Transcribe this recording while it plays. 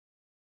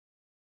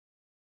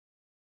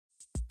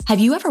Have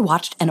you ever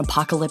watched an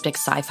apocalyptic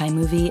sci-fi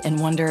movie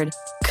and wondered,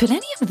 could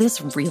any of this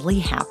really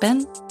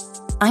happen?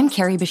 I'm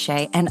Carrie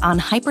Bechet, and on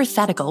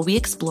Hypothetical, we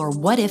explore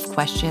what-if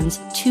questions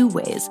two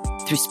ways,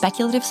 through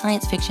speculative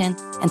science fiction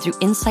and through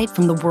insight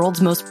from the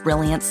world's most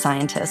brilliant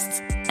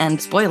scientists.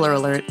 And spoiler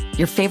alert,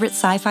 your favorite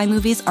sci-fi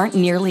movies aren't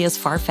nearly as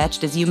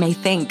far-fetched as you may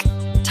think.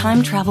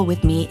 Time travel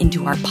with me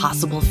into our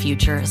possible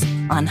futures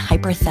on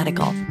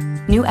Hypothetical.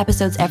 New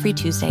episodes every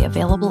Tuesday,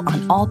 available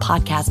on all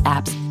podcast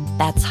apps.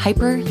 That's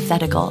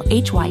Hypothetical,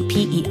 Hyperthetical.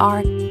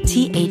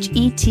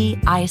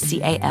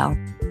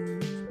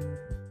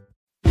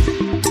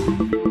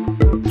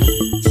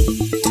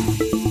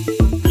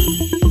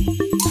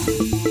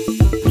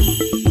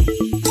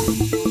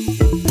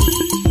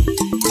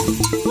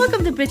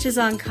 Welcome to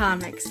Bitches on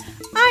Comics.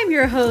 I'm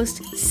your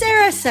host,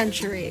 Sarah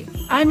Century.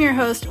 I'm your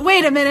host.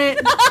 Wait a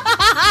minute.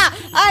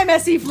 I'm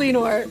Essie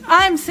Fleenor.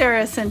 I'm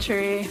Sarah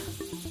Century.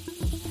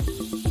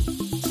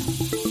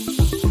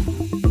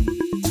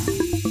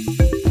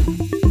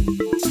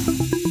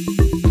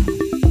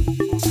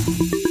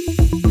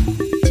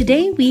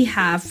 Today we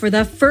have, for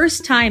the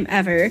first time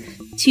ever,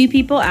 two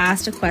people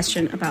asked a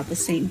question about the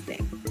same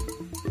thing.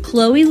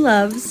 Chloe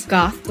Loves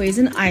Goth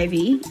Poison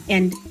Ivy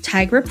and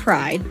Tigra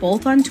Pride,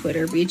 both on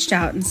Twitter, reached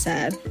out and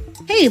said,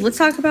 hey, let's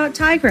talk about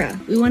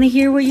Tigra. We want to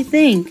hear what you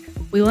think.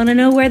 We want to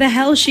know where the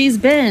hell she's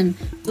been.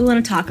 We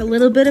want to talk a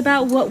little bit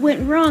about what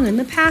went wrong in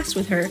the past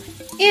with her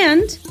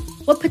and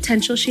what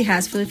potential she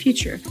has for the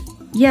future.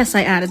 Yes,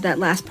 I added that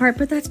last part,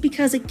 but that's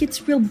because it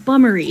gets real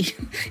bummery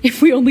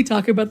if we only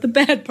talk about the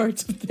bad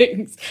parts of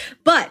things.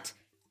 But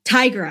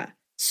Tigra,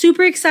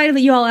 super excited that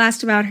you all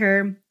asked about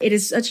her. It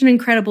is such an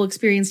incredible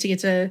experience to get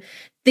to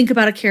think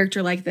about a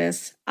character like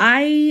this.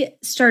 I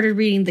started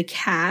reading The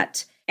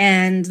Cat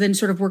and then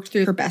sort of worked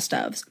through her best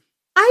ofs.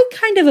 I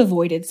kind of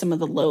avoided some of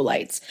the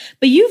lowlights,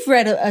 but you've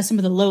read some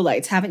of the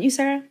lowlights, haven't you,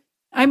 Sarah?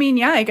 I mean,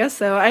 yeah, I guess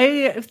so.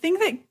 I think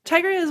that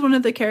Tigra is one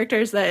of the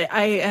characters that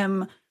I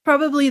am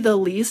probably the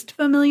least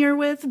familiar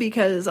with,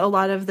 because a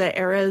lot of the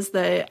eras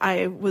that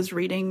I was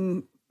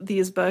reading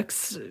these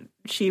books,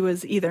 she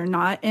was either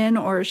not in,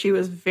 or she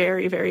was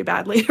very, very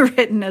badly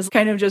written as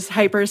kind of just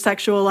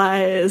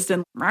hypersexualized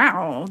and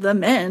wow, the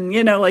men,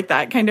 you know, like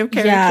that kind of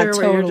character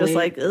where you're just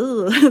like,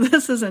 ugh,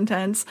 this is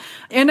intense.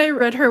 And I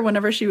read her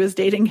whenever she was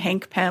dating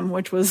Hank Pym,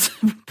 which was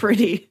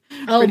pretty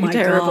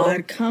terrible.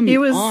 God, come he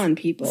was on,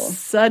 people.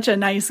 Such a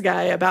nice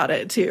guy about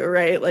it too,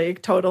 right?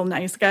 Like total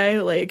nice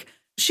guy. Like,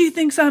 she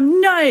thinks I'm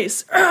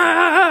nice.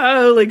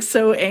 Like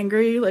so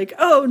angry. Like,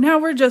 oh, now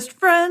we're just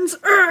friends.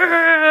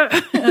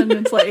 And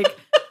it's like,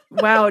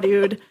 wow,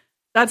 dude,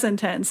 that's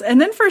intense. And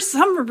then for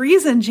some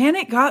reason,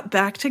 Janet got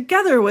back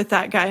together with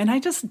that guy, and I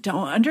just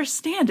don't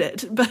understand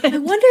it. But I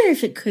wonder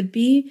if it could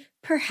be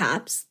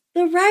perhaps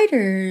the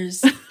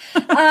writers.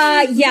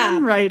 Yeah.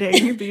 Men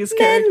writing these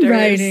characters. Men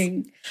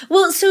writing.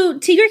 Well, so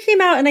Tigra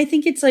came out, and I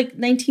think it's like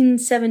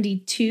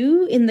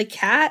 1972 in The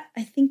Cat.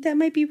 I think that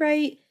might be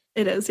right.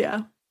 It is,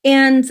 yeah.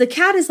 And The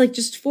Cat is like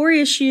just 4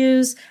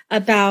 issues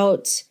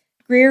about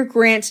Greer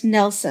Grant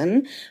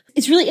Nelson.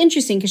 It's really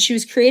interesting because she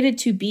was created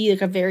to be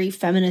like a very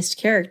feminist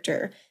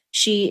character.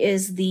 She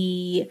is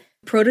the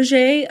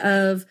protege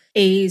of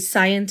a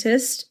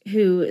scientist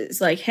who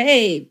is like,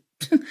 hey,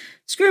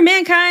 screw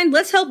mankind,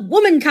 let's help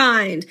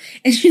womankind.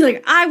 And she's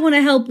like, I want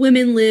to help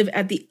women live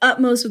at the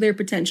utmost of their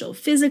potential,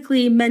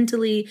 physically,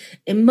 mentally,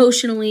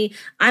 emotionally.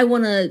 I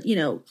want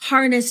to,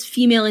 harness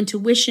female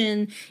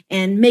intuition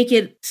and make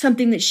it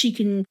something that she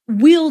can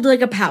wield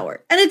like a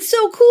power. And it's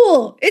so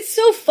cool. It's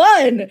so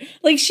fun.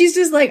 Like, she's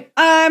just like,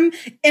 I'm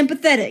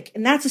empathetic,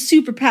 and that's a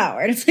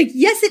superpower. And it's like,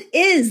 yes, it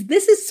is.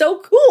 This is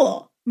so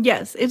cool.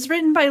 Yes, it's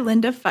written by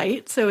Linda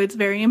Fite, so it's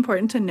very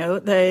important to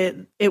note that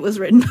it was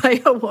written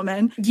by a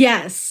woman.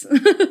 Yes.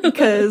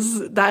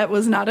 Because that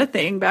was not a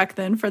thing back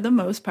then for the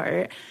most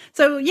part.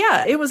 So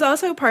yeah, it was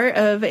also part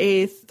of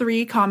a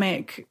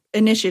 3-comic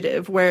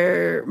initiative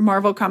where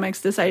Marvel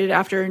Comics decided,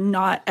 after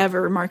not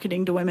ever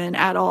marketing to women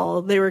at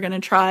all, they were going to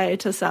try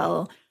to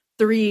sell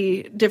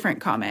 3 different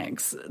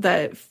comics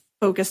that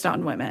focused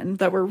on women,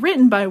 that were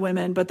written by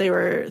women, but they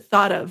were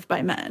thought of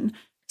by men.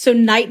 So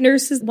Night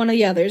Nurse is one of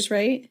the others,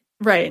 right?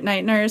 Right,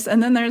 Night Nurse.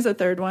 And then there's a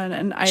third one.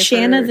 And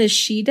Shanna the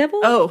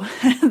She-Devil?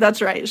 Oh,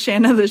 that's right.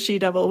 Shanna the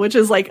She-Devil, which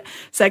is like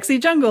sexy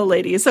jungle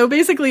lady. So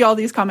basically all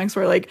these comics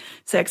were like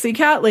sexy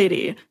cat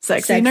lady,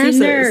 sexy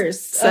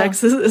nurses,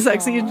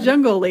 sexy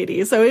jungle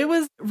lady. So it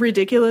was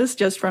ridiculous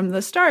just from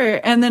the start.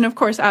 And then, of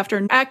course,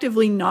 after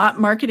actively not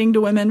marketing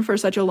to women for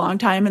such a long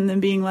time and then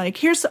being like,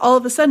 here's all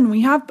of a sudden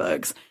we have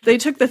books. They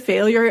took the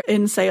failure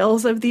in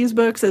sales of these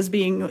books as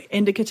being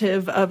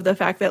indicative of the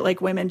fact that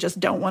like women just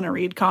don't want to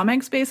read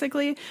comics,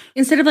 basically.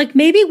 Instead of like,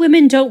 maybe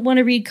women don't want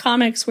to read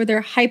comics where they're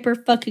hyper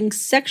fucking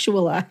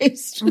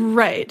sexualized.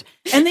 Right.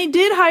 And they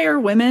did hire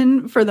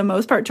women for the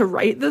most part to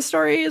write the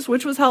stories,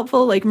 which was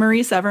helpful. Like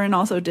Marie Severin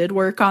also did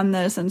work on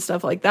this and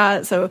stuff like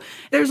that. So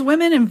there's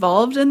women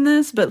involved in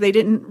this, but they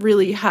didn't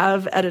really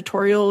have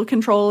editorial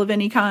control of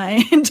any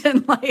kind.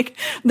 And like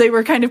they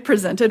were kind of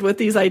presented with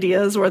these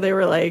ideas where they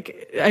were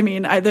like, I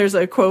mean, there's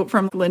a quote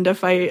from Linda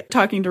Fight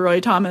talking to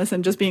Roy Thomas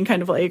and just being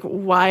kind of like,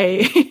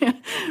 why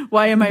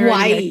am I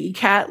writing a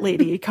cat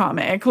lady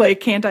comic? Like,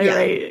 can't I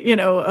write, you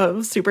know, a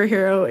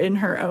superhero in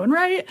her own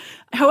right?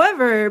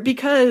 However,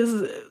 because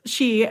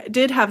she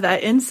did have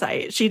that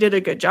insight, she did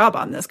a good job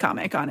on this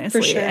comic,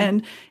 honestly. For sure.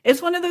 And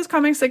it's one of those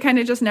comics that kind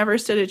of just never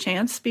stood a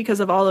chance because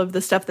of all of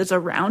the stuff that's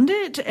around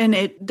it. And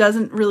it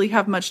doesn't really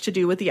have much to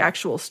do with the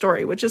actual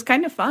story, which is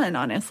kind of fun,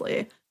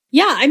 honestly.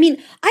 Yeah, I mean,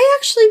 I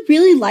actually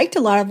really liked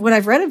a lot of what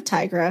I've read of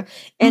Tigra.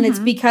 And it's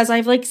because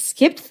I've like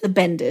skipped the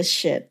Bendis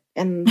shit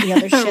and the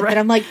other shit that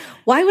I'm like,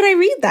 why would I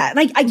read that?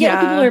 And I get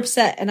people are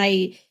upset. And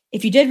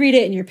if you did read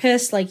it and you're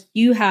pissed, like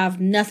you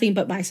have nothing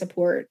but my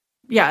support.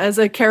 Yeah, as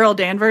a Carol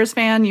Danvers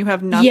fan, you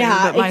have nothing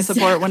but my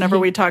support whenever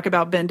we talk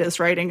about Bendis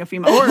writing a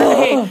female. Or,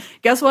 hey,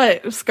 guess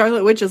what?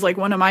 Scarlet Witch is like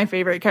one of my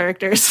favorite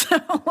characters. So,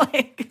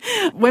 like,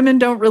 women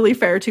don't really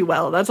fare too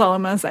well. That's all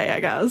I'm going to say, I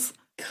guess.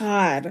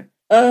 God.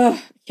 Ugh.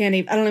 I don't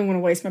even want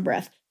to waste my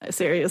breath.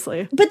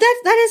 Seriously. But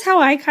that is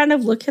how I kind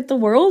of look at the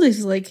world,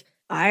 is like,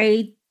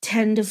 I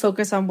tend to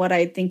focus on what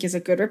I think is a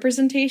good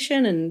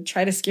representation and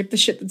try to skip the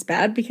shit that's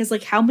bad, because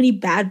like how many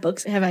bad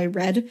books have I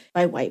read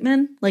by white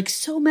men? Like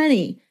so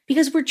many,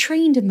 because we're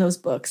trained in those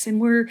books and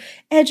we're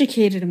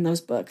educated in those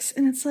books.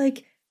 And it's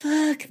like,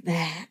 fuck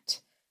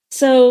that.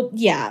 So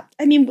yeah,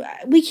 I mean,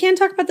 we can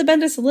talk about the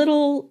Bendis a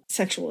little.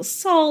 Sexual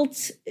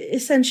assault.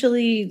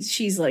 Essentially,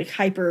 she's like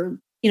hyper,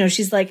 you know,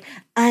 she's like,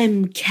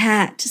 I'm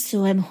cat,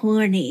 so I'm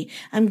horny.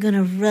 I'm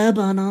gonna rub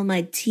on all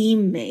my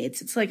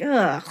teammates. It's like,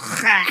 ugh.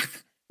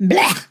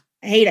 Blah.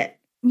 I hate it.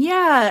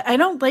 Yeah, I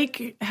don't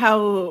like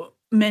how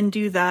men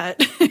do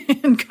that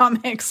in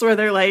comics where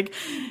they're like,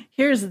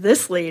 here's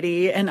this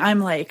lady, and I'm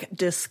like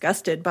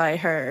disgusted by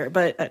her,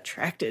 but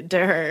attracted to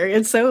her.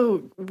 It's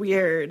so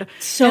weird.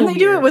 And they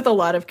do it with a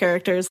lot of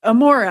characters.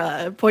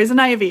 Amora, Poison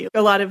Ivy.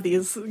 A lot of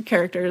these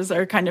characters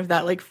are kind of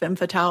that like femme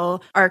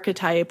fatale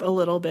archetype a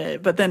little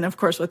bit. But then, of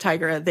course, with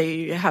Tigra,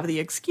 they have the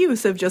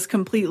excuse of just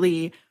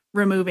completely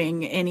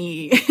removing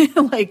any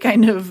like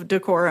kind of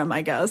decorum,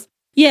 I guess.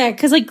 Yeah,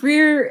 because like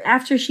Greer,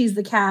 after she's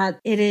the cat,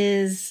 it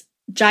is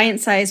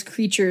giant-sized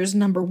creatures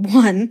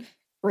 #1.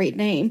 Great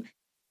name.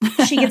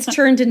 She gets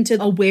turned into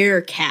a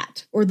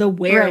werecat or the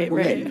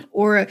werewoman. Right.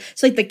 Or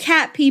so like the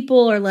cat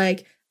people are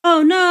like,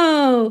 oh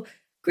no,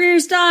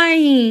 Greer's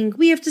dying.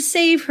 We have to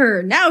save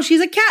her. Now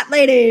she's a cat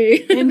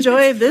lady.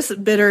 Enjoy this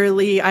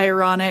bitterly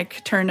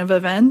ironic turn of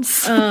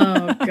events.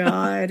 Oh,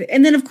 God.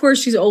 And then, of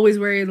course, she's always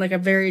wearing like a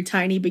very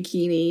tiny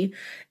bikini.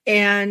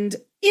 And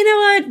you know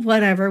what?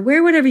 Whatever.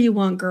 Wear whatever you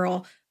want,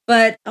 girl.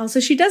 But also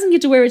she doesn't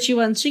get to wear what she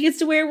wants. She gets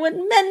to wear what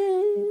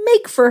men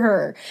make for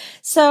her.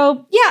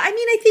 So, yeah, I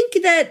mean, I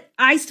think that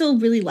I still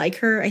really like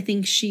her. I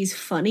think she's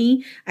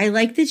funny. I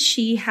like that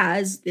she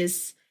has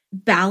this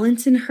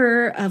balance in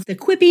her of the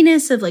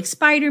quippiness of like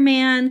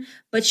Spider-Man,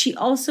 but she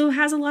also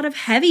has a lot of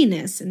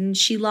heaviness, and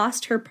she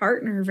lost her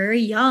partner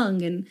very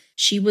young, and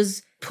she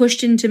was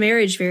pushed into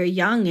marriage very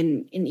young.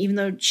 And even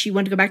though she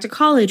wanted to go back to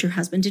college, her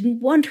husband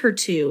didn't want her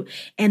to.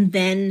 And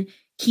then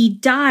he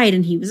died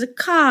and he was a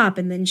cop.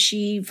 And then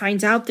she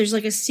finds out there's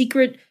like a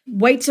secret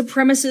white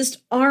supremacist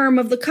arm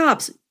of the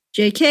cops.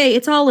 JK,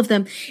 it's all of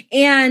them.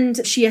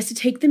 And she has to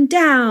take them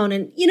down.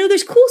 And, you know,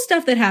 there's cool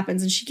stuff that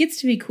happens and she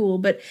gets to be cool.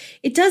 But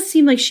it does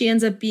seem like she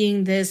ends up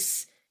being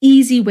this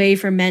easy way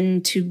for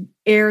men to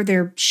air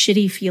their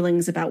shitty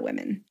feelings about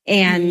women.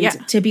 And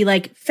to be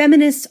like,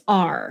 feminists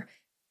are,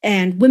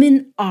 and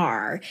women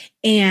are.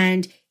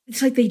 And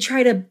it's like they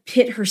try to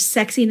pit her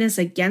sexiness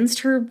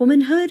against her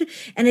womanhood.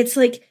 And it's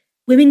like,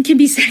 women can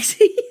be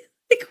sexy.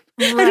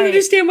 I don't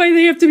understand why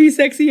they have to be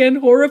sexy and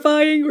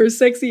horrifying, or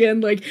sexy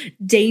and like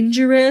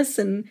dangerous.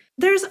 And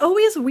there's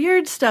always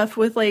weird stuff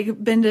with like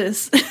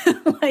Bendis,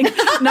 like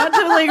not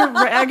to like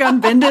rag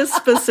on Bendis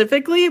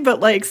specifically, but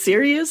like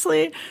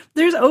seriously,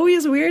 there's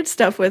always weird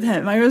stuff with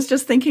him. I was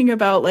just thinking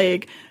about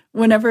like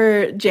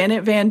whenever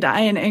Janet Van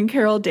Dyne and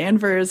Carol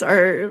Danvers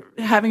are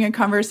having a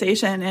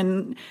conversation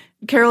and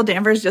Carol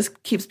Danvers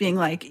just keeps being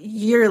like,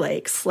 you're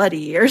like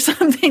slutty or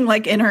something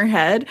like in her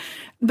head.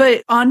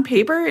 But on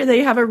paper,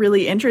 they have a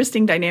really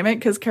interesting dynamic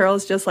because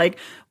Carol's just like,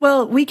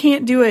 well, we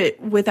can't do it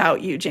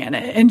without you,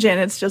 Janet. And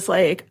Janet's just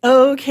like,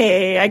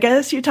 okay, I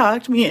guess you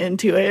talked me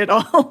into it,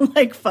 all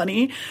like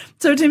funny.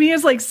 So to me,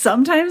 it's like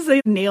sometimes they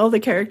nail the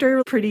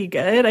character pretty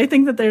good. I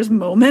think that there's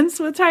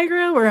moments with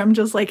Tigra where I'm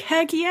just like,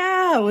 heck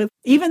yeah, with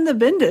even the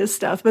Bendis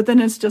stuff. But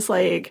then it's just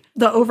like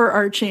the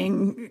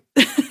overarching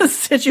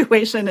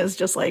situation is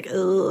just like,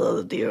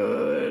 ugh,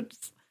 dude.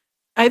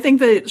 I think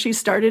that she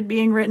started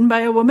being written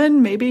by a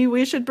woman. Maybe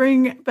we should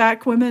bring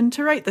back women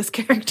to write this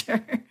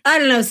character. I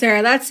don't know,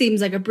 Sarah. That seems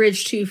like a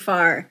bridge too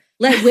far.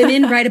 Let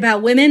women write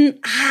about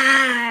women?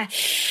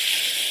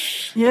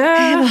 Yeah.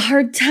 I have a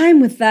hard time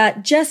with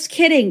that. Just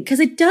kidding. Because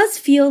it does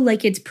feel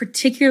like it's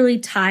particularly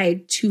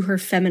tied to her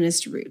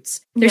feminist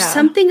roots. There's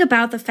something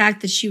about the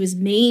fact that she was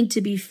made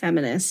to be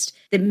feminist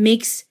that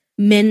makes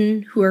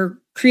men who are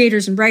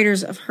creators and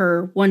writers of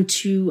her want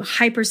to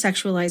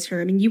hypersexualize her.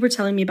 I mean, you were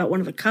telling me about one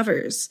of the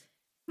covers.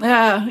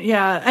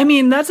 Yeah. I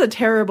mean, that's a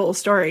terrible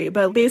story.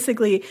 But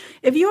basically,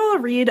 if you all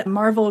read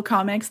Marvel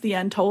Comics, The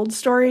Untold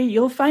Story,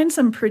 you'll find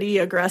some pretty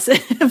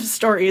aggressive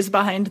stories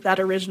behind that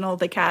original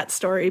The Cat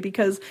story.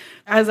 Because,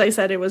 as I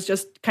said, it was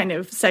just kind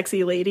of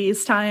sexy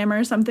ladies' time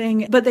or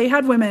something. But they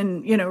had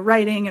women,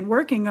 writing and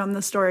working on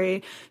the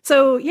story.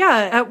 So,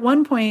 yeah, at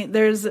one point,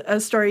 there's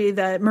a story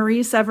that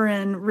Marie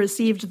Severin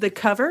received the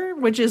cover,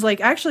 which is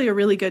actually a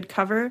really good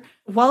cover.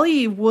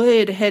 Wally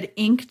Wood had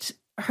inked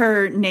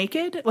her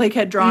naked,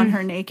 had drawn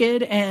her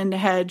naked and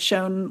had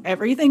shown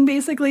everything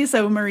basically.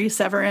 So Marie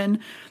Severin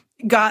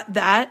got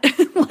that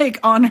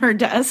on her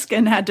desk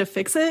and had to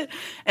fix it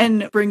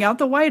and bring out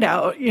the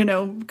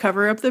whiteout,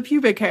 cover up the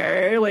pubic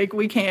hair.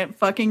 We can't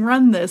fucking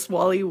run this,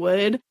 Wally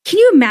Wood. Can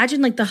you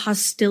imagine the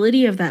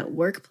hostility of that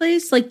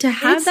workplace? To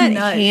have it's that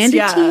nuts,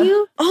 handed to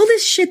you? All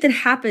this shit that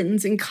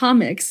happens in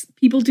comics,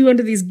 people do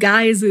under these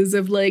guises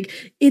of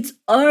it's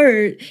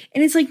art.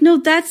 And it's no,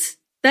 that's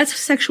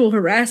sexual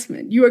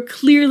harassment. You are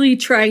clearly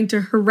trying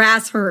to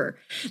harass her.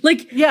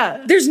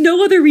 There's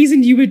no other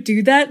reason you would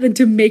do that than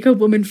to make a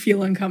woman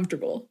feel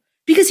uncomfortable.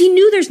 Because he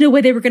knew there's no way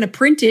they were going to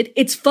print it.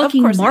 It's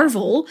fucking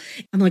Marvel.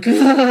 Not.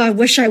 I'm I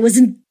wish I was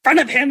in front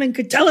of him and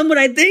could tell him what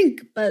I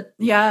think. But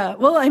yeah,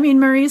 well, I mean,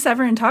 Marie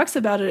Severin talks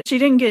about it. She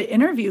didn't get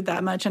interviewed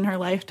that much in her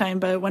lifetime,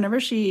 but whenever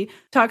she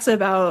talks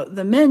about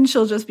the men,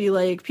 she'll just be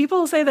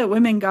people say that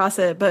women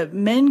gossip, but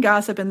men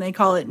gossip and they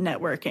call it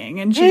networking.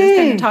 And she just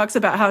kind of talks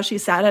about how she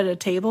sat at a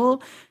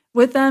table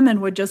with them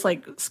and would just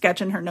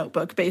sketch in her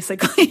notebook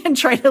basically and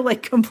try to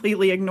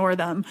completely ignore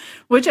them,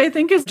 which I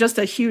think is just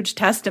a huge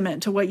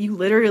testament to what you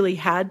literally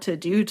had to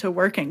do to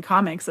work in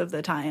comics of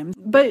the time.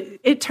 But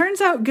it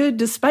turns out good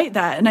despite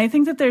that. And I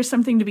think that there's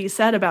something to be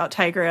said about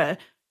Tigra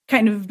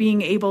kind of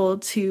being able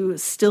to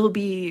still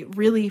be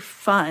really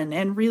fun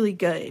and really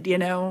good,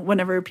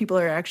 whenever people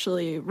are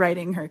actually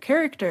writing her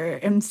character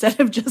instead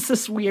of just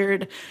this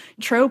weird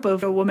trope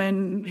of a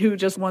woman who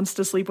just wants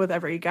to sleep with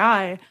every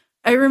guy.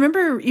 I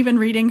remember even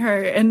reading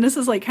her, and this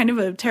is kind of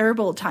a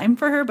terrible time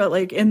for her,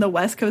 but in the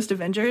West Coast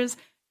Avengers,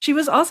 she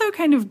was also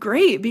kind of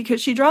great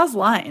because she draws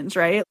lines,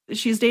 right?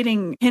 She's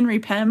dating Henry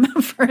Pym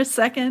for a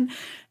second,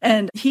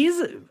 and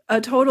he's a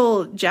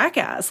total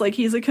jackass.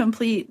 He's a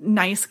complete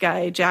nice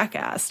guy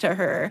jackass to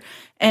her,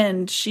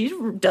 and she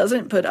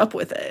doesn't put up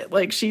with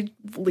it. She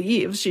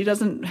leaves. She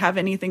doesn't have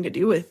anything to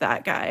do with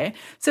that guy.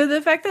 So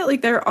the fact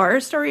that there are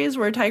stories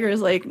where Tiger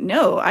is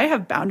no, I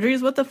have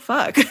boundaries. What the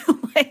fuck?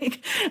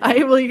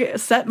 I will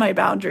set my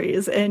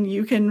boundaries and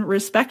you can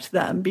respect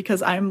them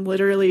because I'm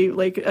literally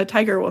a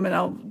tiger woman.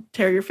 I'll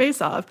tear your face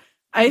off.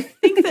 I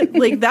think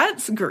that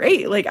that's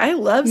great. I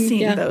love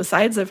seeing those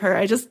sides of her.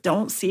 I just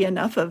don't see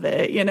enough of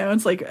it.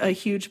 It's a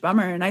huge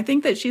bummer. And I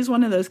think that she's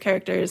one of those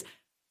characters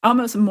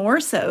almost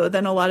more so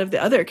than a lot of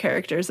the other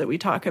characters that we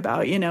talk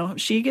about.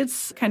 She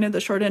gets kind of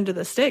the short end of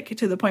the stick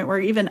to the point where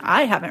even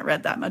I haven't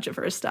read that much of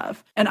her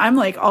stuff. And I'm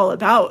all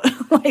about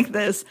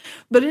this,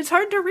 but it's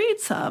hard to read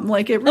some.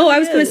 It really I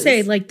was going to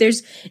say,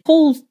 there's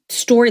whole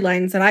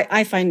storylines that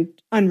I find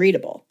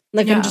unreadable.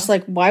 I'm just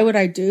why would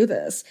I do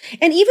this?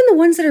 And even the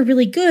ones that are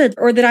really good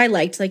or that I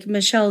liked,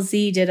 Michelle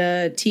Z did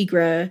a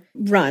Tigra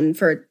run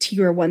for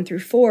Tigra 1 through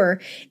 4.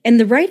 And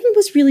the writing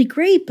was really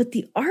great, but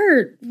the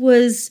art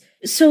was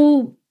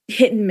so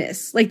hit and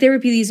miss. There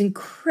would be these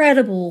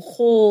incredible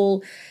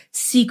whole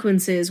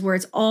sequences where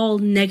it's all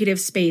negative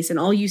space and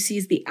all you see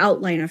is the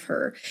outline of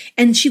her.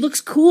 And she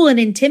looks cool and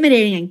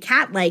intimidating and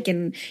cat-like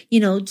and,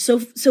 so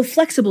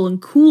flexible and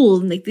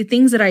cool and the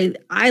things that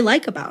I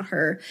like about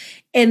her.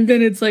 And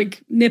then it's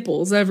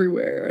nipples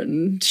everywhere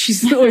and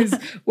she's always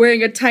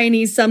wearing a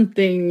tiny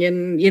something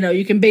and,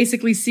 you can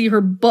basically see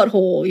her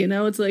butthole,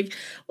 it's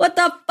what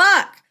the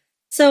fuck?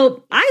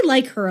 So I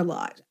like her a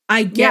lot.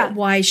 I get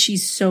why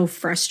she's so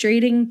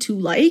frustrating to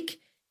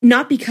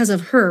not because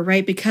of her,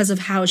 right? Because of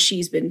how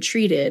she's been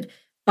treated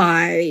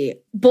by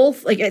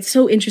both. It's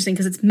so interesting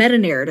because it's meta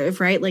narrative,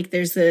 right?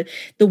 There's the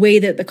way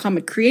that the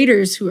comic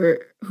creators who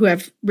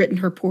have written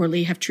her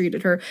poorly have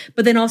treated her,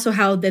 but then also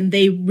how then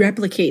they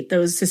replicate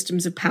those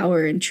systems of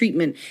power and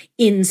treatment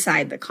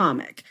inside the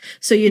comic.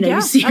 So,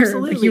 you see her,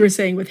 like you were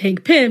saying with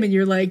Hank Pym, and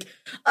you're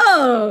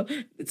oh,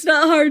 it's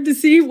not hard to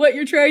see what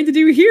you're trying to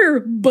do here,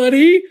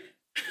 buddy.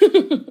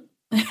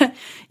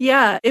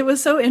 Yeah, it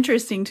was so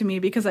interesting to me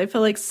because I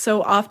feel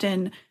so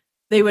often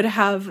they would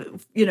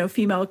have,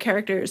 female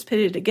characters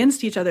pitted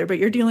against each other, but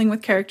you're dealing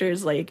with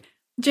characters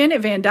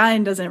Janet Van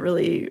Dyne doesn't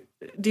really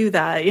do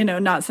that,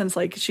 not since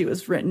like she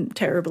was written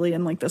terribly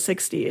in like the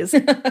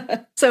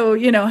 60s. So,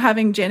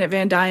 having Janet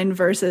Van Dyne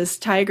versus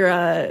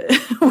Tigra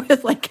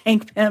with like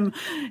Hank Pym,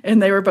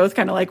 and they were both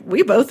kind of like,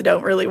 we both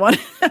don't really want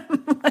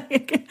him.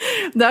 Like,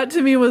 that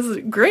to me was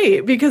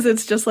great because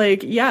it's just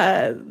like,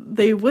 yeah,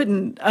 they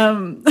wouldn't.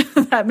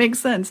 That makes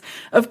sense.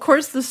 Of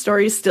course, the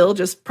story's still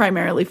just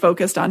primarily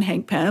focused on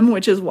Hank Pym,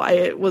 which is why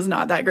it was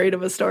not that great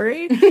of a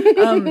story.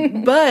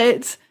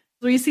 But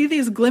we see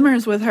these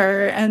glimmers with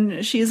her,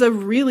 and she's a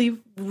really,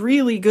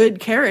 really good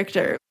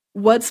character.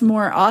 What's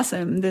more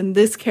awesome than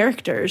this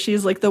character?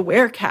 She's like the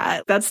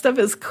werecat. That stuff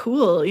is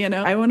cool,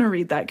 I want to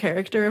read that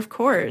character, of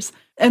course.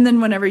 And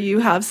then whenever you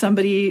have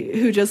somebody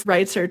who just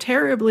writes her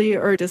terribly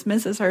or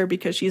dismisses her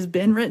because she's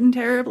been written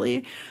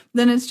terribly,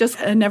 then it's just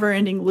a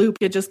never-ending loop.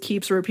 It just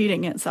keeps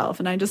repeating itself.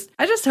 And I just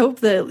hope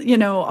that,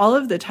 all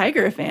of the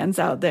Tigra fans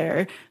out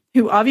there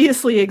who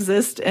obviously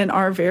exist and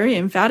are very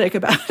emphatic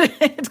about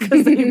it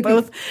because they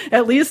both,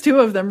 at least two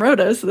of them wrote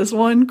us this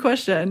one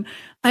question.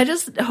 I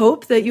just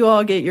hope that you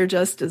all get your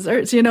just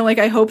desserts.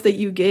 I hope that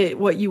you get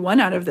what you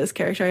want out of this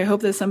character. I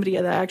hope that somebody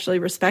that actually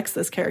respects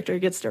this character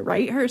gets to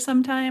write her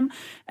sometime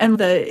and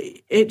that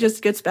it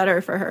just gets better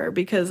for her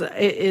because it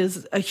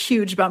is a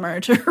huge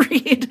bummer to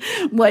read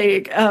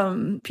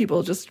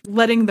people just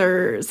letting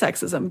their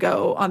sexism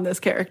go on this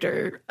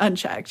character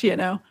unchecked,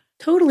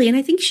 Totally. And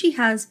I think she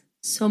has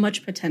so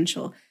much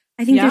potential.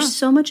 I think there's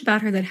so much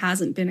about her that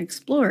hasn't been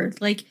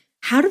explored. Like,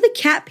 how do the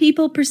cat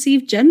people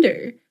perceive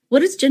gender?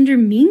 What does gender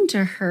mean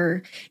to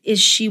her? Is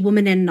she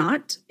woman and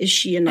not? Is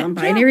she a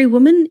non-binary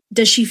woman?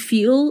 Does she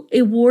feel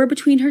a war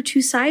between her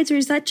two sides? Or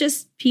is that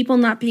just people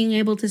not being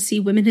able to see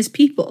women as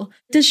people?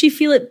 Does she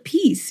feel at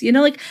peace?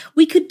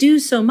 We could do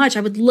so much.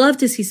 I would love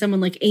to see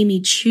someone like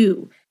Amy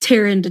Chu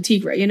tear into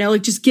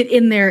Tigra, just get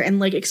in there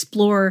and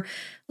explore,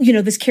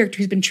 this character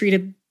who's been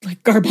treated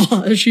like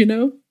garbage,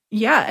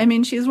 Yeah, I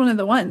mean, she's one of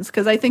the ones,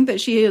 because I think that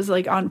she is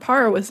on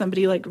par with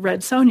somebody like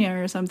Red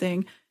Sonja or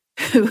something,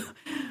 who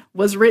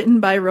was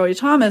written by Roy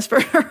Thomas for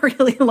a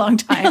really long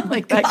time.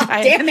 That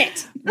guy damn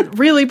it.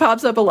 really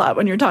pops up a lot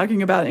when you're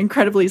talking about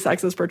incredibly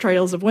sexist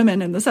portrayals of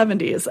women in the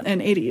 70s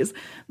and 80s.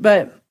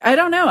 But I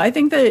don't know. I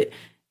think that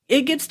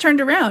it gets turned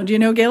around.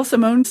 Gail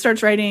Simone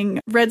starts writing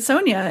Red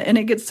Sonja and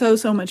it gets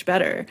so much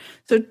better.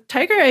 So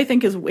Tigra, I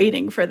think, is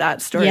waiting for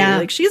that story.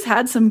 Yeah. She's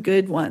had some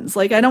good ones.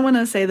 I don't want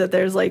to say that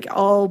there's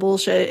all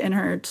bullshit in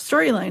her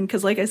storyline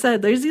because like I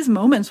said, there's these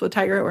moments with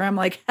Tigra where I'm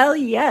like, hell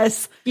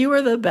yes, you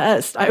are the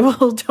best. I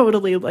will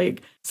totally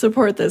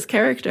support this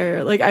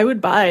character. I would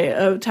buy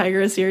a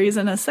Tigra series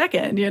in a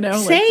second,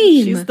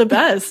 Same. She's the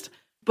best.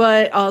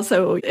 But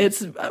also, it's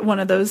one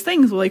of those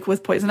things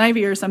with Poison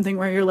Ivy or something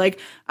where you're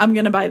like, I'm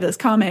going to buy this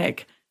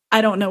comic.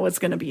 I don't know what's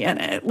going to be in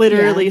it.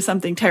 Literally,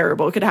 something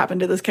terrible could happen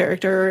to this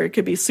character. Or it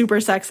could be super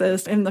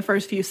sexist in the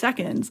first few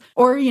seconds.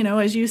 Or,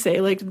 as you say,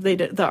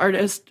 the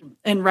artist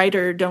and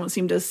writer don't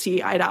seem to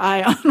see eye to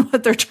eye on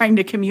what they're trying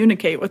to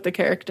communicate with the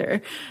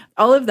character.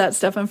 All of that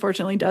stuff,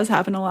 unfortunately, does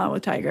happen a lot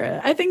with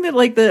Tigra. I think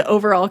that the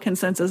overall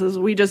consensus is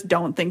we just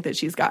don't think that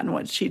she's gotten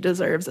what she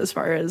deserves as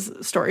far as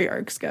story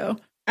arcs go.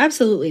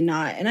 Absolutely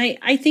not. And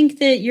I think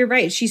that you're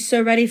right. She's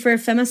so ready for a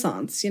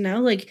femissance,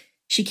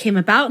 she came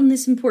about in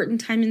this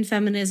important time in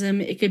feminism.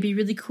 It could be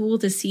really cool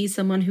to see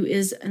someone who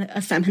is a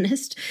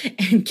feminist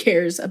and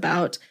cares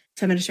about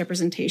feminist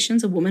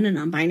representations, a woman, a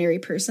non-binary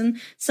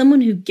person,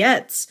 someone who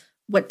gets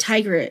what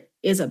Tigra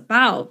is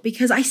about,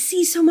 because I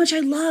see so much I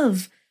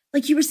love.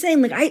 Like you were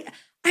saying, I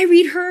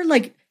read her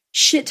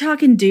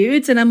shit-talking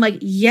dudes and I'm like,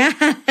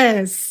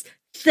 yes,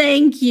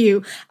 thank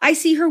you. I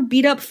see her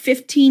beat up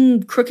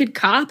 15 crooked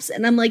cops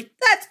and I'm like,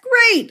 that's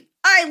great.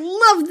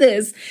 I love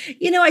this.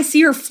 I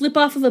see her flip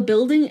off of a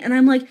building and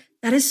I'm like,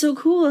 that is so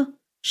cool.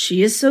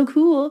 She is so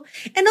cool.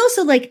 And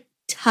also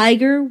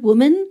Tiger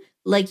woman,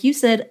 like you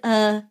said,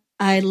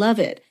 I love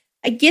it.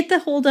 I get the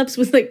holdups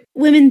with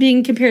women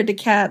being compared to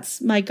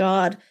cats. My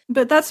God.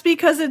 But that's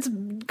because it's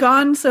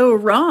gone so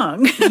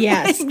wrong.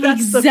 Yes,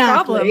 that's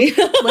exactly. the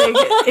problem.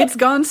 It's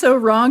gone so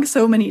wrong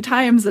so many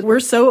times that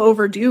we're so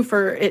overdue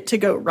for it to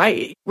go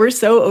right. We're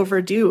so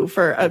overdue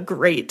for a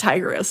great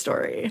Tigra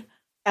story.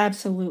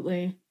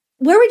 Absolutely.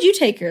 Where would you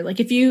take her?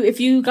 If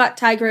you got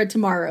Tigra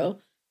tomorrow,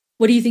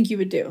 what do you think you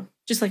would do?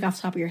 Just off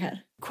the top of your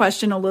head.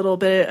 Question a little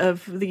bit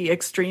of the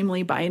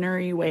extremely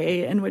binary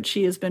way in which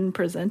she has been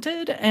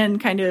presented and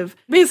kind of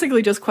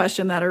basically just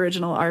question that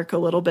original arc a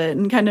little bit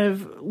and kind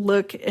of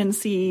look and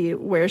see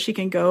where she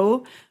can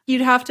go.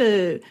 You'd have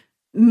to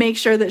make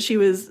sure that she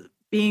was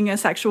being a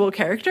sexual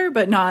character,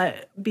 but not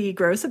be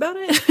gross about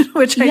it,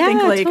 which I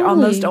think totally.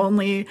 Almost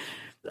only,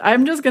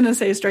 I'm just going to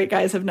say straight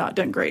guys have not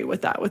done great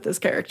with that with this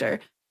character.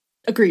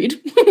 Agreed.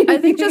 I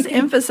think just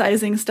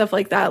emphasizing stuff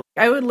like that.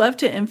 I would love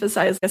to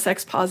emphasize a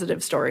sex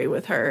positive story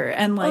with her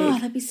and oh,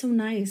 that'd be so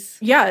nice.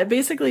 Yeah,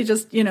 basically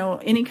just,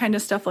 any kind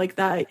of stuff like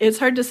that. It's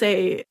hard to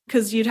say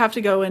because you'd have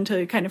to go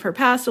into kind of her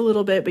past a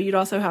little bit, but you'd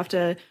also have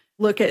to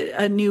look at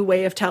a new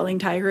way of telling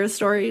Tigra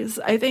stories,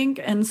 I think.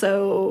 And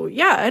so,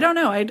 yeah, I don't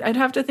know. I'd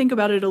have to think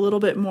about it a little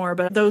bit more,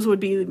 but those would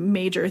be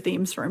major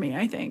themes for me,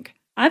 I think.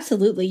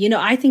 Absolutely. You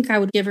know, I think I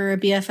would give her a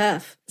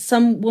BFF.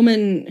 Some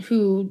woman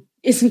who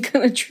isn't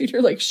going to treat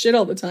her like shit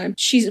all the time.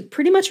 She's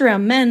pretty much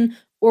around men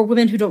or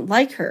women who don't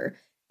like her.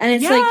 And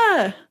it's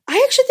like,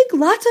 I actually think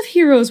lots of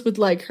heroes would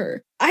like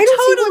her. I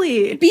don't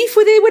see what beef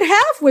they would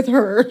have with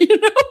her, you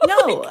know?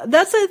 No,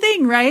 that's the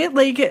thing, right?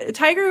 Like,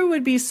 Tiger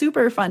would be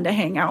super fun to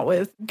hang out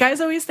with. Guys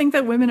always think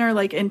that women are,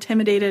 like,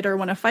 intimidated or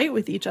want to fight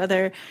with each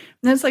other.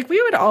 And it's like, we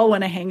would all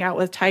want to hang out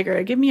with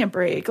Tiger. Give me a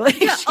break. Like,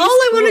 yeah, all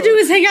I want to do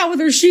is hang out with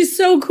her. She's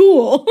so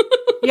cool.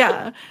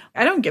 Yeah.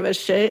 I don't give a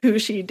shit who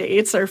she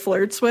dates or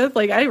flirts with.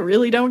 Like, I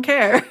really don't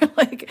care.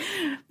 Like,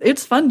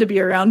 it's fun to be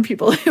around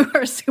people who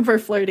are super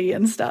flirty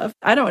and stuff.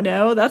 I don't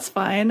know. That's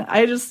fine.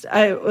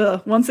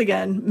 Once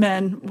again,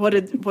 men, what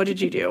did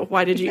you do?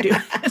 Why did you do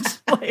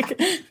that? Like,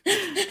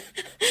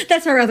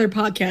 that's our other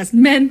podcast.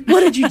 Men,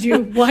 what did you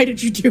do? Why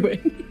did you do it?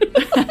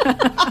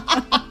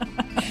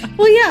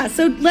 Well, yeah,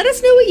 so let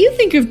us know what you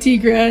think of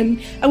Tigra.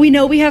 And we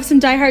know we have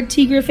some diehard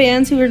Tigra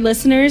fans who are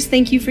listeners.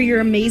 Thank you for your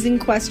amazing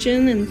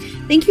question. And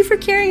thank you for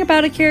caring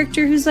about a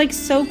character who's like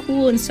so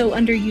cool and so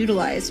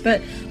underutilized.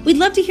 But we'd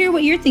love to hear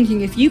what you're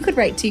thinking. If you could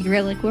write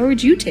Tigra, like, where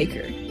would you take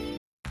her?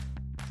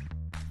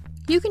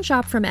 You can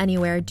shop from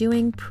anywhere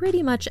doing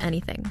pretty much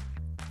anything.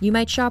 You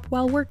might shop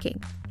while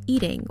working,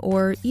 eating,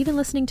 or even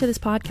listening to this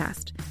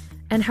podcast.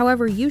 And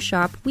however you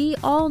shop, we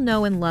all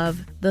know and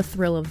love the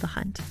thrill of the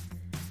hunt.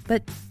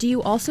 But do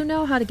you also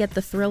know how to get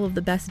the thrill of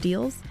the best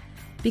deals?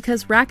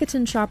 Because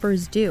Rakuten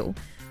shoppers do.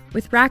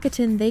 With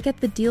Rakuten, they get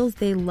the deals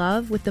they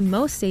love with the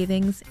most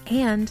savings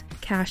and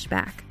cash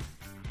back.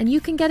 And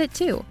you can get it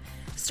too.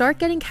 Start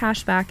getting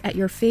cash back at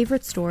your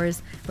favorite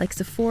stores like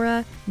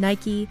Sephora,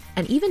 Nike,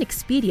 and even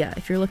Expedia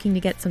if you're looking to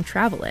get some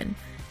travel in.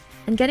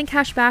 And getting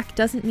cash back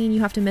doesn't mean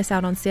you have to miss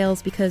out on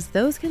sales because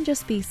those can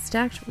just be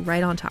stacked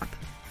right on top.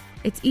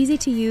 It's easy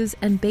to use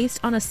and based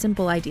on a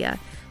simple idea.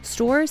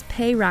 Stores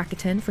pay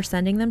Rakuten for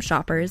sending them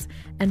shoppers,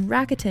 and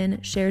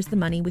Rakuten shares the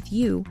money with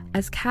you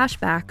as cash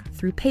back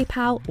through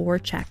PayPal or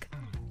check.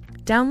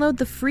 Download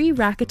the free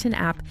Rakuten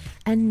app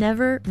and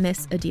never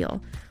miss a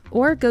deal.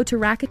 Or go to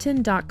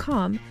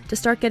Rakuten.com to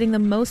start getting the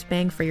most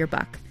bang for your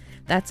buck.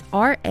 That's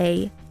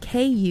Rakuten.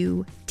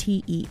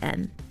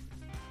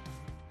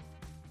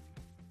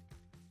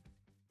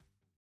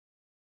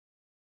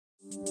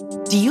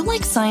 Do you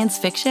like science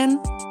fiction?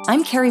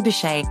 I'm Carrie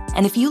Bechet,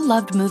 and if you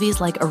loved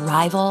movies like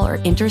Arrival or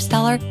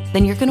Interstellar,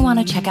 then you're going to want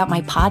to check out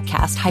my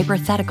podcast,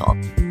 Hypothetical.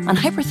 On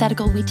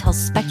Hypothetical, we tell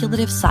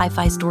speculative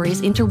sci-fi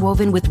stories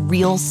interwoven with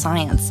real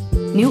science.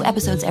 New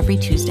episodes every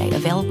Tuesday,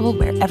 available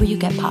wherever you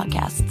get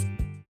podcasts.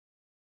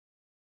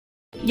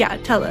 Yeah,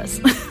 tell us.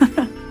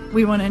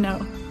 We want to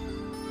know.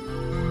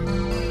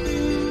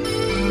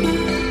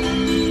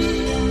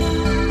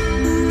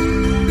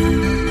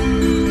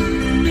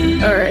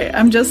 All right,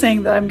 I'm just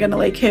saying that I'm going to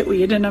like hit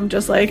weed, and I'm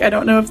just like, I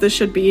don't know if this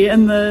should be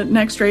in the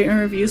next rate and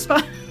review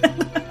spot.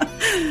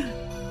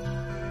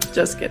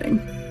 Just kidding.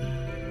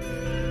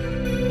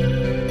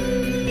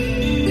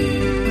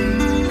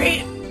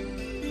 Rate.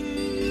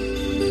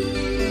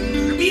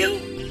 Review.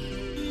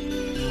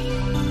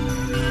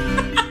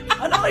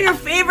 On all your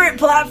favorite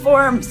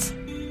platforms.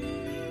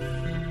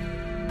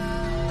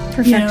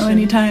 Perfection. You know,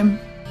 anytime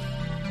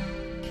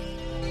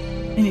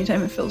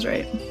it feels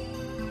right.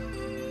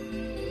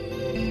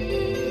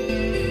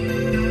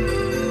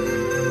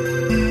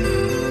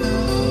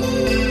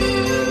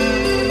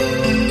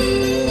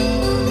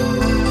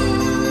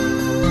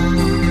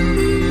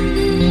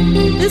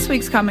 This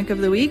week's comic of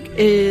the week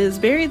is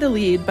Bury the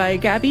Lead by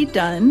Gabby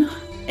Dunn,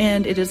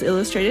 and it is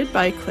illustrated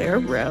by Claire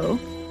Rowe.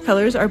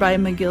 Colors are by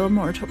Miguel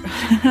Morto.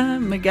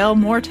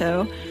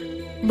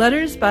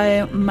 Letters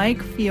by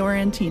Mike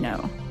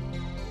Fiorentino.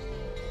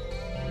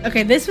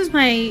 Okay, this was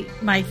my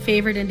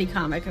favorite indie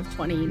comic of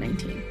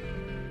 2019.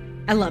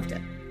 I loved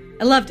it.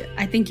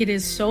 I think it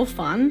is so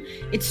fun.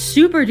 It's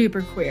super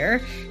duper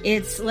queer.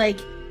 It's like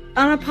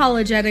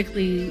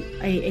unapologetically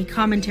a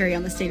commentary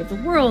on the state of the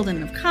world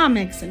and of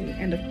comics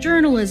and of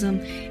journalism.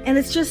 And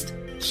it's just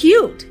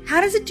cute.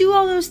 How does it do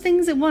all those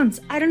things at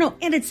once? I don't know.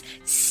 And it's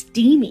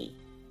steamy.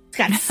 It's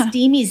got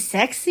steamy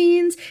sex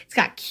scenes. It's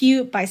got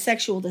cute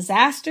bisexual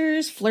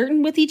disasters,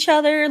 flirting with each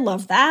other.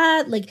 Love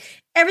that. Like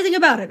everything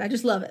about it. I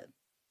just love it.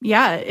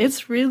 Yeah,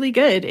 it's really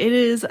good. It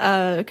is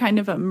a kind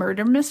of a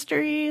murder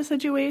mystery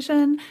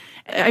situation.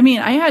 I mean,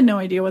 I had no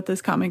idea what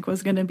this comic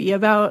was going to be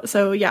about.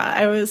 So yeah,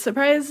 I was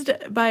surprised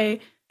by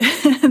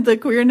the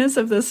queerness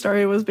of this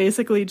story. Was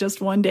basically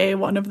just one day,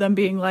 one of them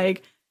being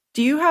like,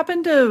 do you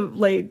happen to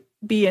like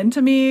be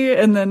into me?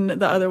 And then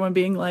the other one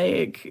being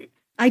like,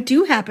 I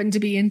do happen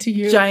to be into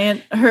you.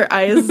 Giant, her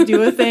eyes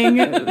do a thing.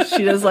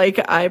 She does like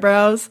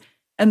eyebrows.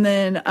 And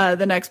then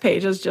the next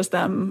page is just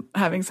them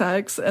having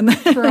sex, and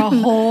then for a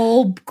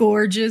whole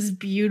gorgeous,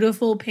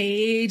 beautiful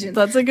page. And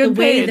that's a good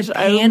page. The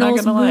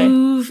panels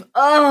move.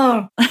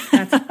 Oh,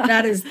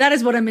 that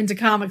is what I'm into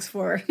comics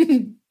for.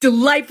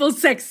 Delightful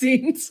sex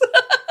scenes.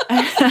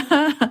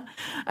 I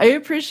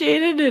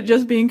appreciated it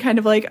just being kind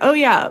of like, oh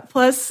yeah,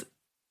 plus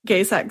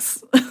gay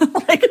sex,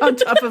 like on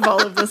top of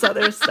all of this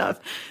other stuff.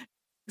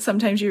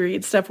 Sometimes you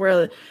read stuff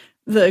where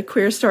the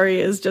queer story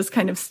is just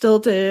kind of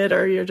stilted,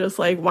 or you're just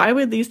like, why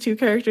would these two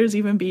characters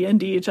even be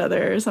into each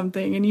other or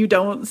something? And you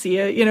don't see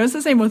it. You know, it's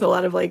the same with a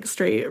lot of like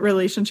straight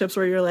relationships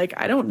where you're like,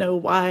 I don't know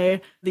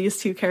why these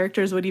two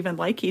characters would even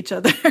like each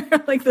other.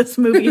 Like this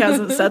movie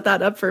hasn't set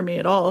that up for me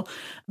at all.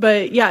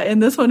 But yeah, in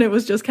this one, it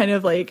was just kind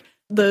of like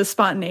the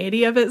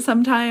spontaneity of it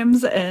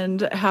sometimes,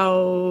 and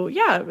how,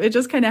 yeah, it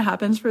just kind of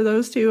happens for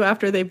those two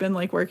after they've been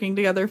like working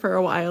together for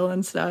a while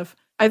and stuff.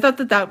 I thought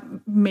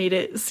that made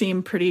it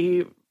seem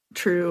pretty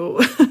true.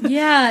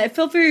 Yeah, it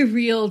felt very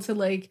real to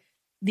like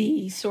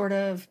the sort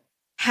of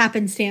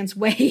happenstance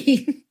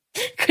way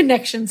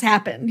connections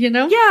happen, you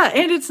know? Yeah,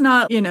 and it's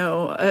not,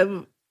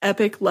 a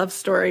epic love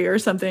story or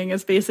something.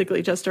 It's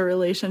basically just a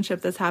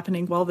relationship that's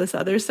happening while this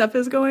other stuff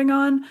is going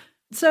on.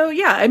 So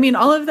yeah, I mean,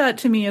 all of that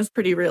to me is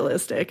pretty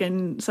realistic,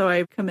 and so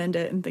I commend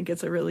it and think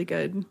it's a really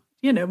good,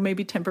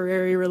 maybe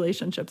temporary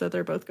relationship that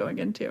they're both going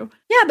into.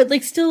 Yeah, but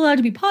like still allowed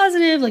to be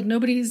positive. Like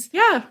nobody's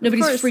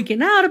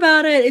freaking out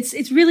about it.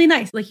 It's really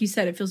nice. Like you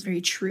said, it feels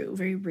very true,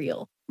 very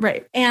real.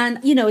 Right. And,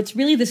 it's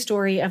really the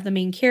story of the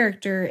main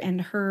character and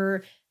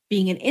her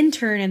being an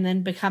intern and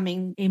then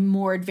becoming a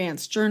more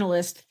advanced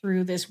journalist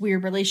through this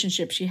weird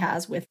relationship she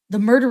has with the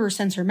murderer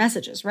sends her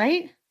messages,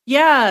 right?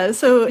 Yeah,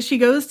 so she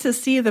goes to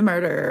see the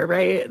murderer,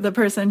 right? The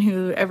person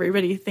who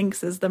everybody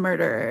thinks is the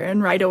murderer.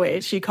 And right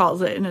away she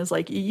calls it and is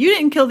like, you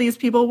didn't kill these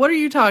people. What are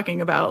you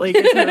talking about? Like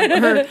it's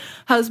her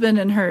husband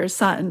and her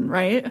son,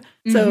 right?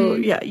 Mm-hmm. So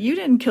yeah, you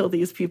didn't kill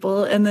these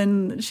people. And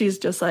then she's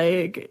just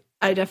like,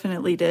 I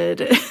definitely did.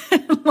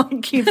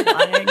 Like keeps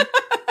lying.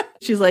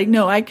 She's like,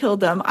 no, I killed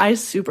them. I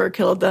super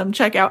killed them.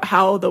 Check out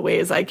how the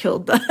ways I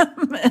killed them.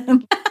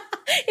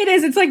 It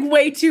is. It's like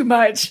way too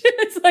much.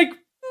 It's like,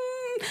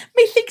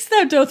 methinks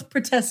thou doth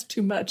protest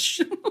too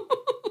much.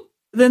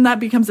 Then that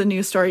becomes a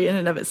new story in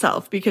and of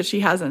itself because she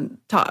hasn't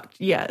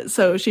talked yet.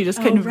 So she just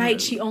kind of...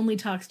 Right. She only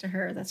talks to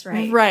her. That's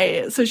right.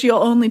 Right. So she'll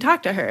only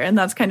talk to her. And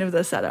that's kind of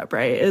the setup,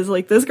 right? Is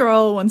like this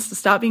girl wants to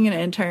stop being an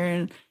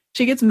intern.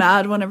 She gets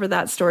mad whenever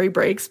that story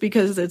breaks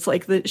because it's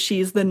like that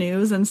she's the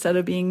news instead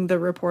of being the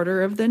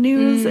reporter of the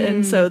news.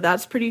 And so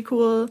that's pretty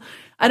cool.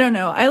 I don't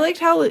know. I liked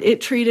how it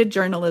treated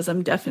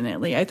journalism,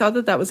 definitely. I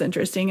thought that was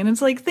interesting. And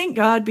it's like, thank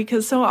God,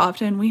 because so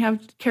often we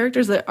have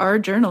characters that are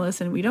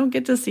journalists and we don't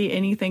get to see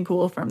anything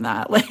cool from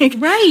that. Like,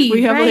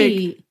 we have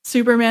like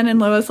Superman and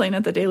Lois Lane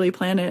at the Daily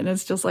Planet. And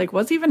it's just like,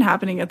 what's even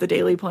happening at the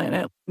Daily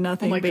Planet?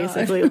 Nothing,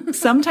 basically.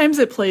 Sometimes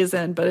it plays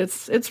in, but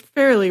it's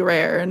fairly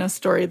rare in a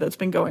story that's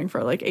been going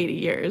for like 80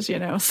 years,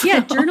 So. Yeah,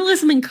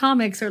 journalism and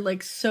comics are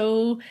like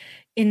so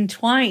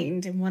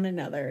entwined in one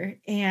another,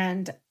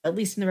 and at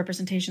least in the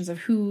representations of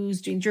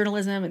who's doing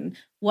journalism and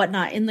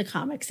whatnot in the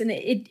comics. And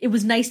it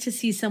was nice to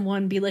see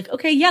someone be like,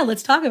 okay, yeah,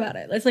 let's talk about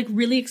it. Let's like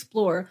really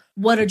explore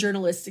what a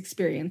journalist's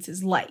experience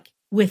is like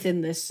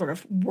within this sort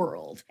of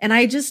world. And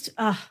I just,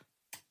 I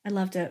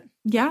loved it.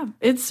 Yeah,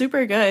 it's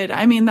super good.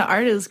 I mean, the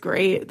art is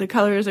great. The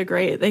colors are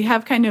great. They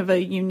have kind of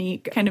a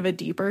unique, kind of a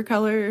deeper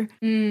color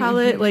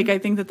palette. Like, I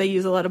think that they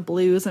use a lot of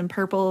blues and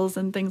purples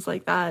and things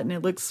like that. And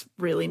it looks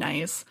really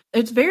nice.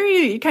 It's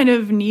very kind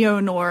of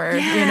neo-noir,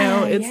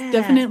 It's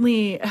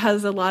definitely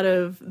has a lot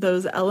of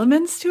those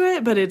elements to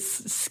it, but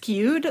it's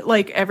skewed.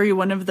 Like, every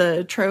one of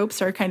the tropes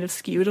are kind of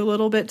skewed a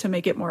little bit to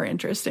make it more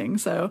interesting.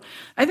 So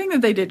I think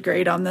that they did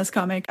great on this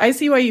comic. I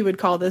see why you would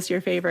call this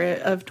your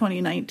favorite of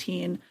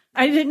 2019.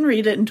 I didn't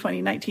read it in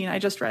 2019. I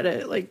just read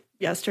it like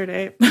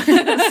yesterday.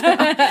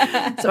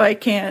 so I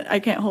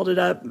can't hold it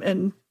up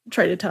and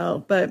try to tell.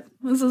 But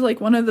this is like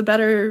one of the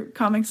better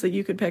comics that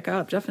you could pick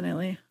up,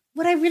 definitely.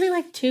 What I really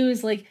like too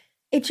is like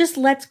it just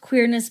lets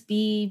queerness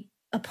be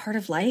a part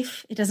of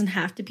life. It doesn't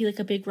have to be like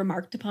a big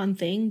remarked upon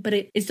thing, but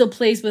it still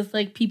plays with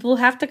like people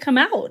have to come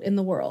out in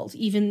the world,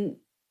 even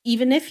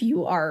if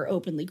you are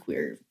openly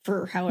queer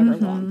for however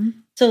long.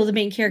 So the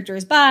main character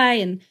is bi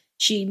and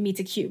she meets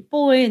a cute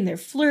boy and they're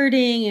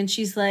flirting and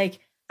she's like,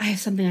 I have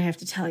something I have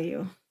to tell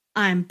you.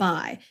 I'm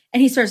bi.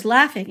 And he starts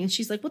laughing and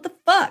she's like, what the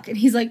fuck? And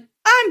he's like,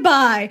 I'm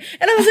bi.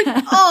 And I was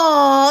like,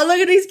 oh, look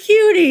at these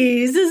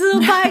cuties. This little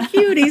bi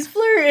cuties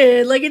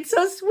flirting. Like, it's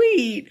so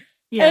sweet.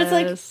 Yes.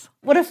 And it's like,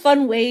 what a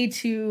fun way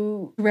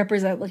to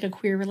represent like a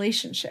queer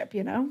relationship,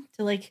 to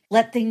like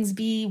let things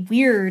be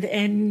weird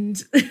and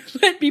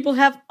let people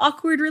have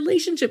awkward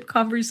relationship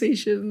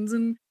conversations.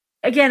 And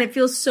again, it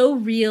feels so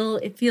real.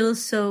 It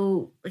feels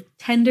so like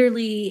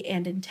tenderly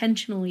and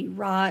intentionally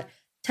wrought.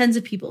 Tons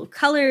of people of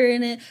color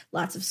in it.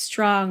 Lots of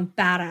strong,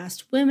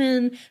 badass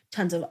women.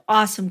 Tons of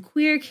awesome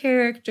queer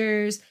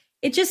characters.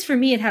 It just, for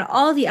me, it had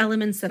all the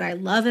elements that I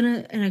love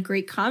in a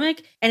great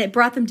comic, and it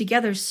brought them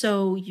together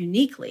so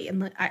uniquely.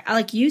 And I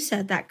like you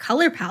said, that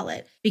color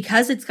palette,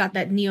 because it's got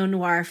that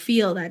neo-noir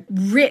feel, that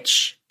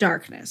rich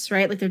darkness,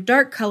 right? Like they're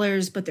dark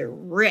colors, but they're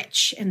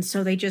rich. And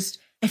so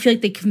I feel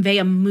like they convey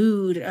a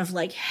mood of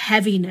like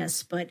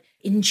heaviness, but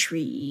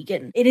intrigue.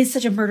 And it is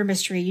such a murder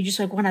mystery. You just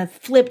like want to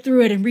flip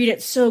through it and read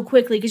it so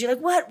quickly because you're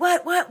like, what?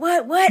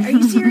 Are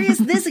you serious?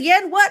 This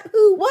again? What?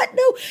 Who? What?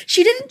 No,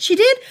 she didn't. She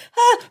did.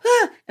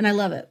 And I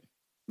love it.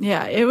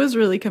 Yeah, it was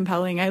really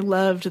compelling. I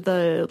loved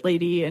the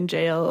lady in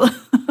jail.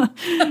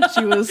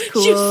 She was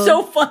cool. She was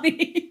so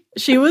funny.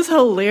 She was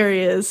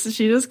hilarious.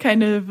 She just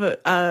kind of,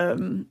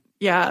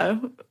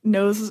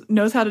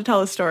 knows how to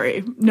tell a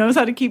story, knows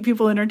how to keep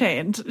people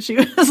entertained. She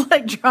was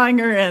like drawing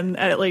her in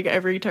at like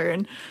every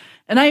turn.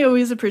 And I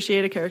always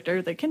appreciate a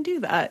character that can do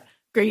that.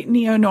 Great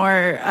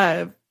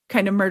neo-noir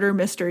kind of murder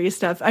mystery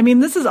stuff. I mean,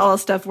 this is all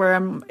stuff where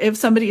if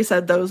somebody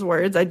said those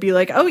words, I'd be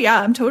like, oh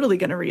yeah, I'm totally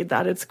going to read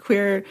that. It's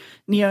queer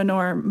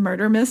neo-noir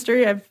murder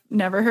mystery. I've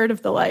never heard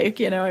of the like,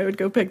 I would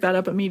go pick that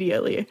up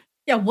immediately.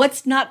 Yeah,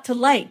 what's not to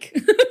like?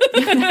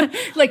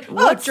 Like,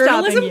 what's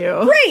journalism? stopping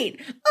you? Great.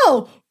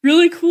 Oh,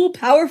 really cool,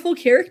 powerful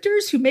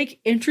characters who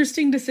make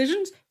interesting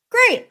decisions?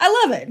 Great.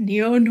 I love it.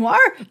 Neo-noir?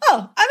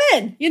 Oh, I'm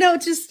in.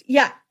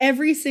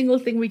 Every single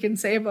thing we can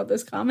say about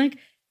this comic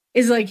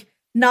is like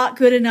not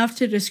good enough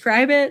to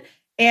describe it,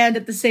 and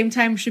at the same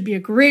time should be a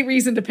great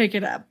reason to pick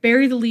it up.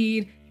 Bury the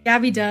Lead,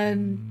 Gabby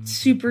Dunn,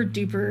 super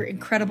duper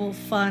incredible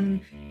fun.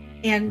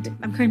 And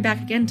I'm coming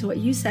back again to what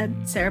you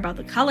said, Sarah, about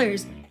the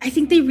colors. I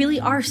think they really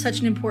are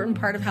such an important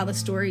part of how the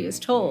story is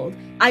told.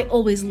 I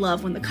always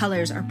love when the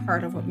colors are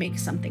part of what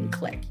makes something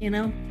click,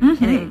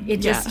 Mm-hmm. And it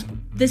just,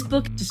 this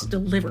book just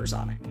delivers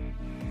on it.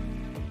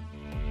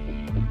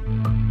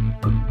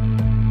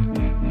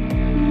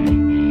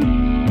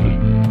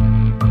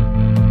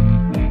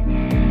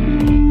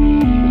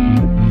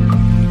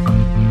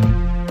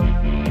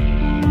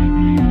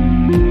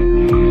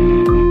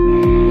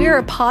 We're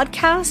a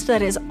podcast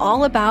that is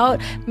all about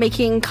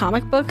making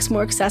comic books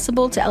more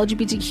accessible to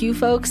LGBTQ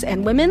folks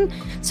and women.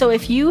 So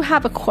if you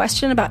have a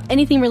question about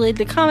anything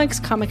related to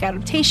comics, comic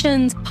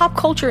adaptations, pop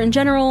culture in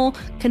general,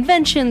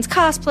 conventions,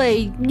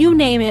 cosplay, you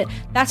name it,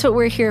 that's what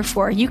we're here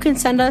for. You can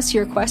send us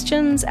your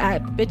questions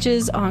at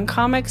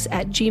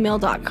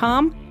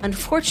bitchesoncomics@gmail.com.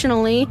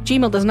 Unfortunately,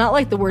 Gmail does not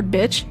like the word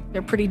bitch.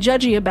 They're pretty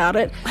judgy about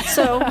it.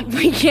 So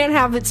we can't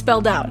have it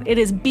spelled out. It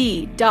is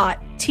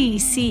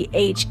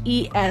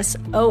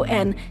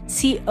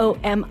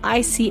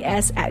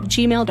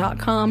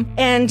b.tchesoncomics@gmail.com.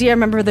 And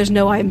remember, there's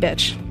no I in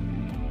bitch.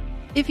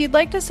 If you'd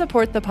like to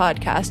support the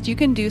podcast, you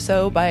can do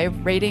so by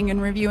rating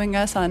and reviewing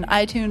us on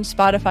iTunes,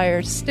 Spotify,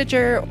 or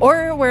Stitcher,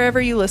 or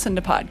wherever you listen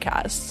to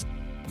podcasts.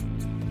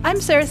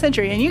 I'm Sarah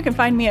Century, and you can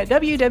find me at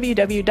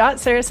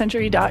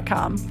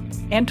www.sarahcentury.com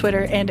and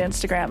Twitter and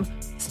Instagram.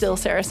 Still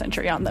Sarah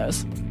Century on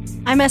those.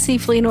 I'm S.E.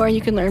 Fleenor.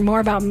 You can learn more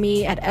about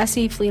me at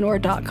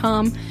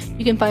sefleenor.com.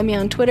 You can find me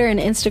on Twitter and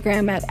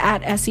Instagram at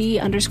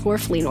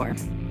 @SE_Fleenor.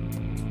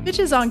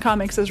 Bitches on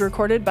Comics is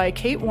recorded by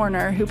Kate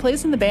Warner, who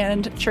plays in the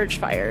band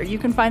Churchfire. You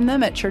can find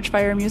them at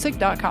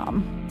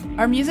churchfiremusic.com.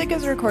 Our music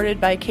is recorded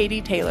by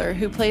Katie Taylor,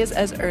 who plays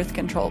as Earth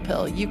Control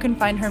Pill. You can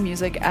find her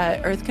music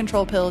at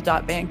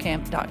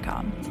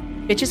earthcontrolpill.bandcamp.com.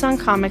 Bitches on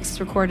Comics is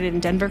recorded in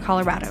Denver,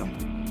 Colorado.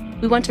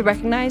 We want to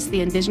recognize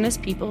the indigenous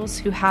peoples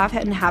who have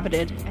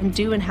inhabited and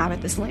do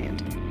inhabit this land.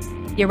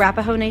 The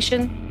Arapaho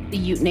Nation, the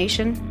Ute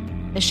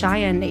Nation, the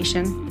Cheyenne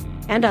Nation,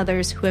 and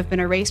others who have been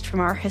erased from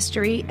our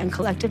history and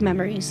collective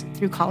memories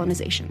through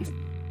colonization.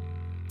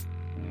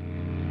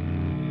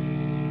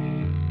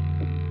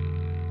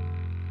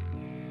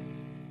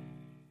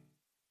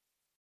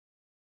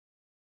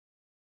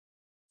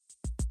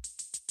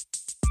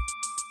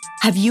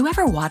 Have you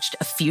ever watched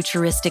a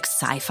futuristic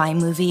sci-fi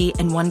movie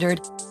and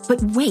wondered,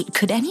 but wait,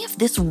 could any of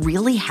this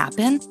really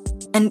happen?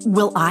 And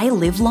will I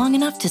live long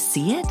enough to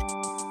see it?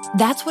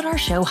 That's what our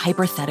show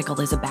Hypothetical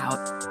is about.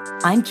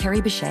 I'm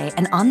Carrie Bechet,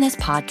 and on this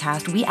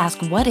podcast, we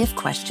ask what-if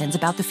questions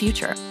about the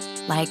future.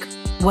 Like,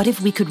 what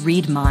if we could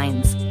read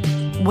minds?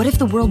 What if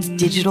the world's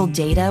digital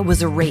data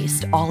was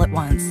erased all at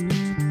once?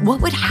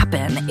 What would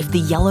happen if the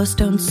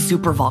Yellowstone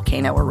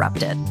supervolcano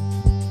erupted?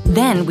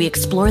 Then we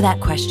explore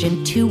that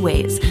question two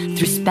ways,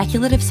 through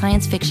speculative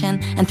science fiction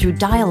and through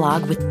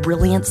dialogue with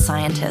brilliant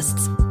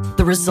scientists.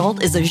 The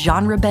result is a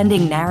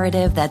genre-bending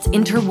narrative that's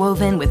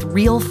interwoven with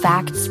real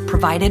facts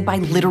provided by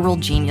literal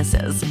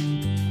geniuses.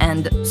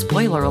 And,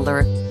 spoiler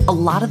alert, a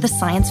lot of the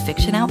science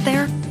fiction out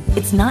there,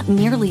 it's not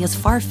nearly as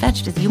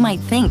far-fetched as you might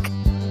think.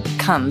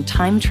 Come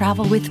time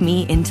travel with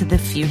me into the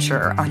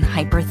future on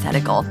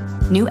Hypothetical.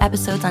 New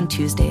episodes on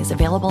Tuesdays,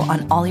 available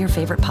on all your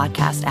favorite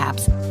podcast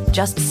apps.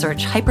 Just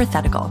search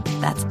Hypothetical.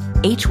 That's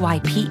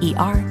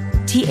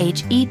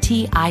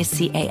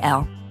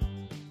Hyperthetical.